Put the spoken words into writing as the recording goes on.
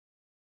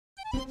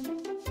Hi,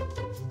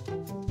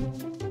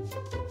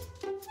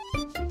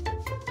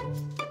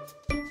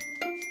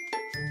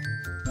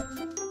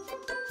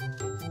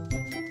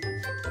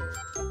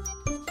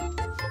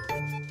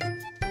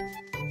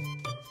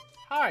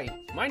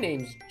 my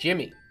name's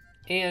Jimmy,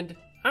 and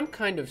I'm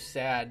kind of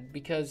sad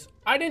because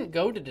I didn't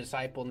go to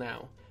Disciple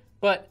Now,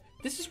 but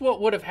this is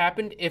what would have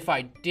happened if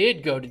I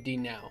did go to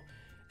DNOW.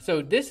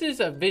 So this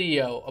is a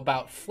video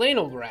about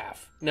Flannelgraph.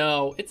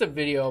 No, it's a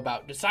video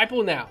about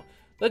Disciple Now.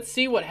 Let's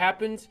see what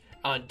happens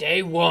on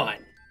day one.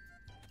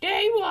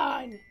 Day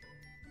one!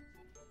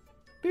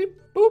 Beep,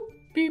 boop,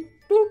 beep,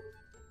 boop.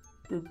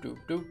 Doop, doop,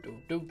 doop,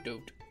 doop, doop,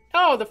 doop.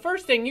 Oh, the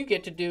first thing you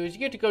get to do is you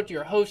get to go to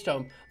your host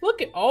home.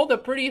 Look at all the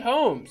pretty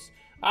homes.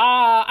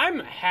 I'm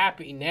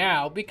happy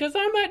now because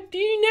I'm at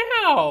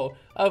DNOW,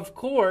 of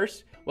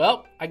course.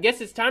 Well, I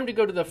guess it's time to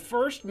go to the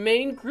first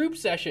main group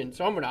session,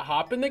 so I'm going to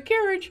hop in the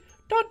carriage,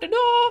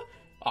 da-da-da,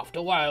 off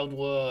to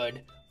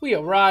Wildwood. We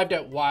arrived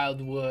at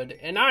Wildwood,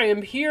 and I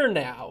am here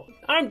now.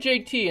 I'm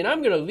JT, and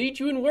I'm going to lead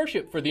you in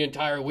worship for the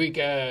entire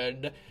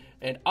weekend.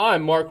 And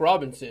I'm Mark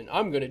Robinson.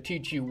 I'm going to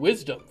teach you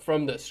wisdom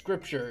from the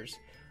scriptures.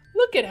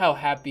 Look at how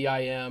happy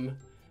I am.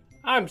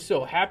 I'm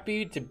so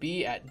happy to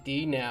be at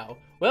DNOW.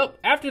 Well,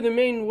 after the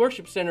main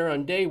worship center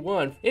on day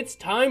one, it's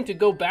time to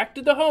go back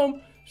to the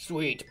home.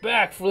 Sweet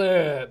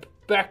backflip,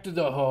 back to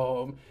the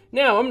home.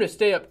 Now I'm going to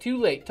stay up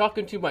too late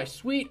talking to my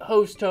sweet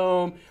host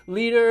home,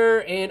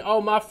 leader, and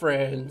all my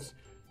friends.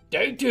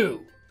 Day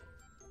two.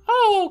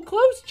 Oh,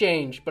 clothes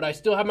change, but I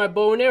still have my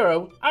bow and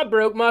arrow. I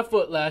broke my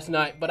foot last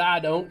night, but I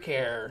don't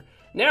care.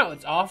 Now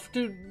it's off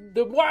to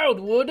the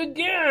Wildwood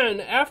again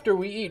after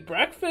we eat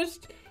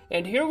breakfast.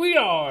 And here we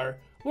are.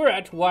 We're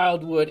at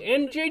Wildwood,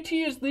 and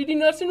JT is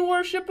leading us in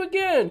worship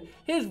again.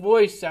 His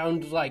voice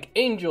sounds like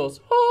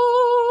angels.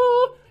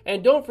 Oh!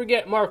 And don't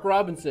forget Mark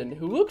Robinson,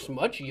 who looks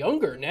much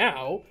younger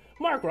now.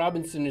 Mark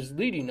Robinson is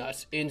leading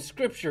us in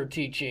scripture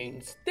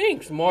teachings.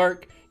 Thanks,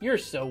 Mark. You're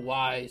so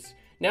wise.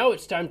 Now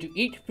it's time to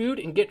eat food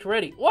and get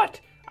ready.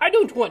 What? I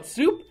don't want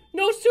soup.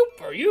 No soup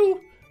for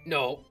you.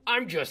 No,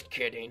 I'm just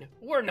kidding.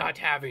 We're not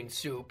having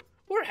soup.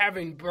 We're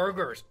having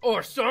burgers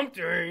or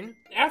something.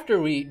 After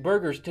we eat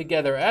burgers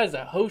together as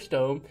a host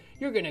home,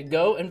 you're gonna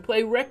go and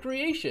play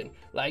recreation,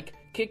 like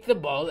kick the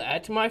ball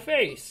at my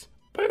face.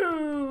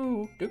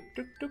 Boo! Ding,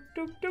 ding,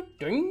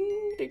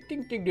 ding,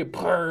 ding, ding,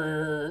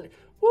 burn.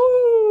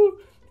 Woo!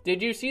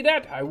 Did you see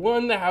that? I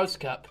won the house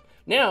cup.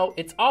 Now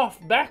it's off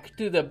back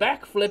to the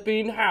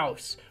backflipping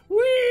house.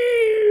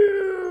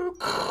 Whee!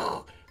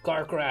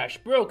 Car crash,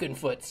 broken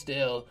foot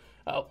still.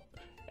 Oh,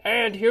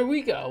 and here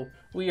we go.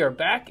 We are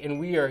back and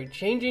we are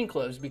changing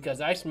clothes because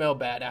I smell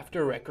bad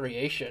after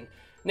recreation.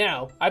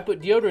 Now, I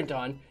put deodorant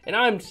on and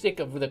I'm sick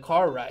of the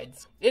car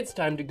rides. It's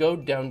time to go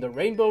down the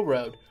Rainbow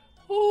Road.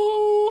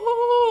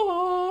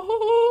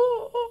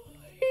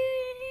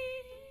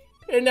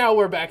 And now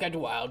we're back at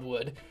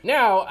Wildwood.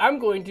 Now, I'm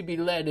going to be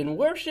led in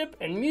worship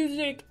and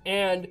music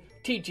and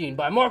teaching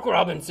by Mark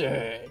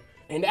Robinson.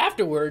 And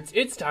afterwards,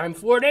 it's time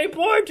for a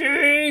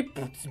party!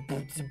 Boots,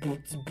 boots,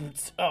 boots,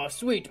 boots. Oh,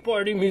 sweet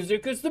party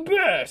music is the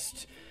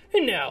best!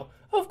 And now,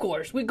 of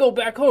course, we go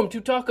back home to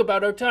talk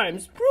about our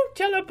times.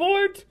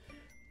 Teleport!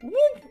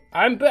 Whoop!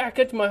 I'm back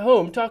at my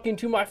home talking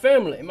to my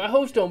family, my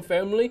host home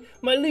family,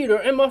 my leader,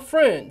 and my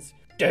friends.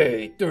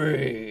 Day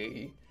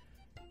 3.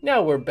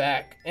 Now we're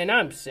back, and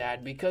I'm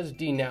sad because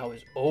DNOW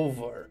is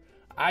over.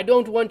 I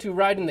don't want to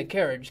ride in the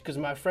carriage because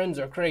my friends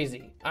are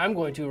crazy. I'm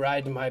going to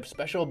ride my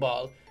special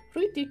ball.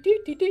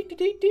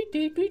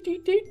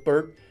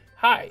 Bert.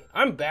 Hi,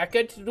 I'm back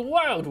at the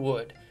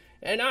Wildwood,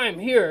 and I'm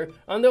here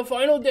on the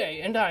final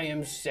day, and I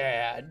am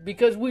sad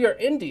because we are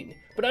ending,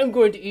 but I'm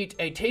going to eat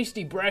a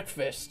tasty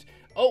breakfast.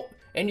 Oh,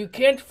 and you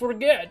can't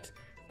forget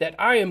that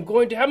I am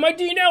going to have my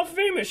DNOW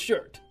famous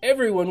shirt.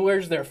 Everyone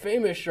wears their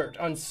famous shirt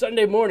on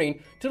Sunday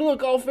morning to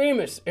look all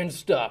famous and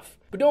stuff.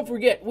 But don't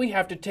forget, we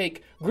have to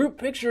take group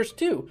pictures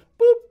too.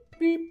 Boop,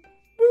 beep,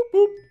 boop,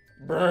 boop.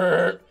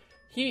 Brr.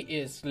 He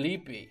is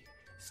sleepy.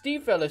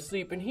 Steve fell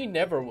asleep and he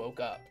never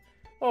woke up.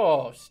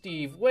 Oh,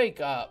 Steve,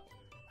 wake up.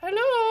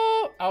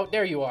 Hello? Oh,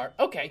 there you are.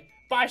 Okay,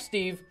 bye,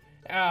 Steve.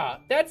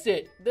 That's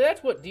it.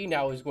 That's what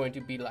DNOW is going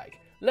to be like.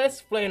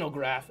 Less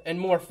Flannelgraph and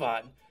more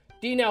fun.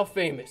 DNOW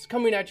Famous,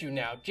 coming at you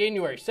now,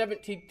 January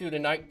 17th through the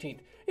 19th.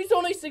 It's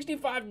only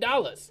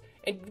 $65.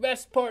 And the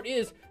best part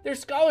is,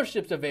 there's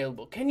scholarships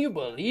available. Can you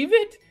believe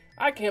it?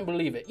 I can't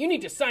believe it. You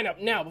need to sign up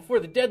now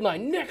before the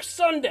deadline next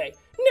Sunday.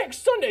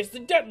 Next Sunday's the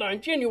deadline,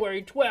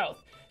 January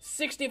 12th.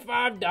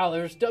 $65,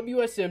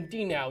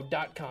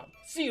 WSMDNOW.com.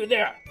 See you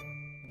there.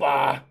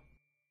 Bye.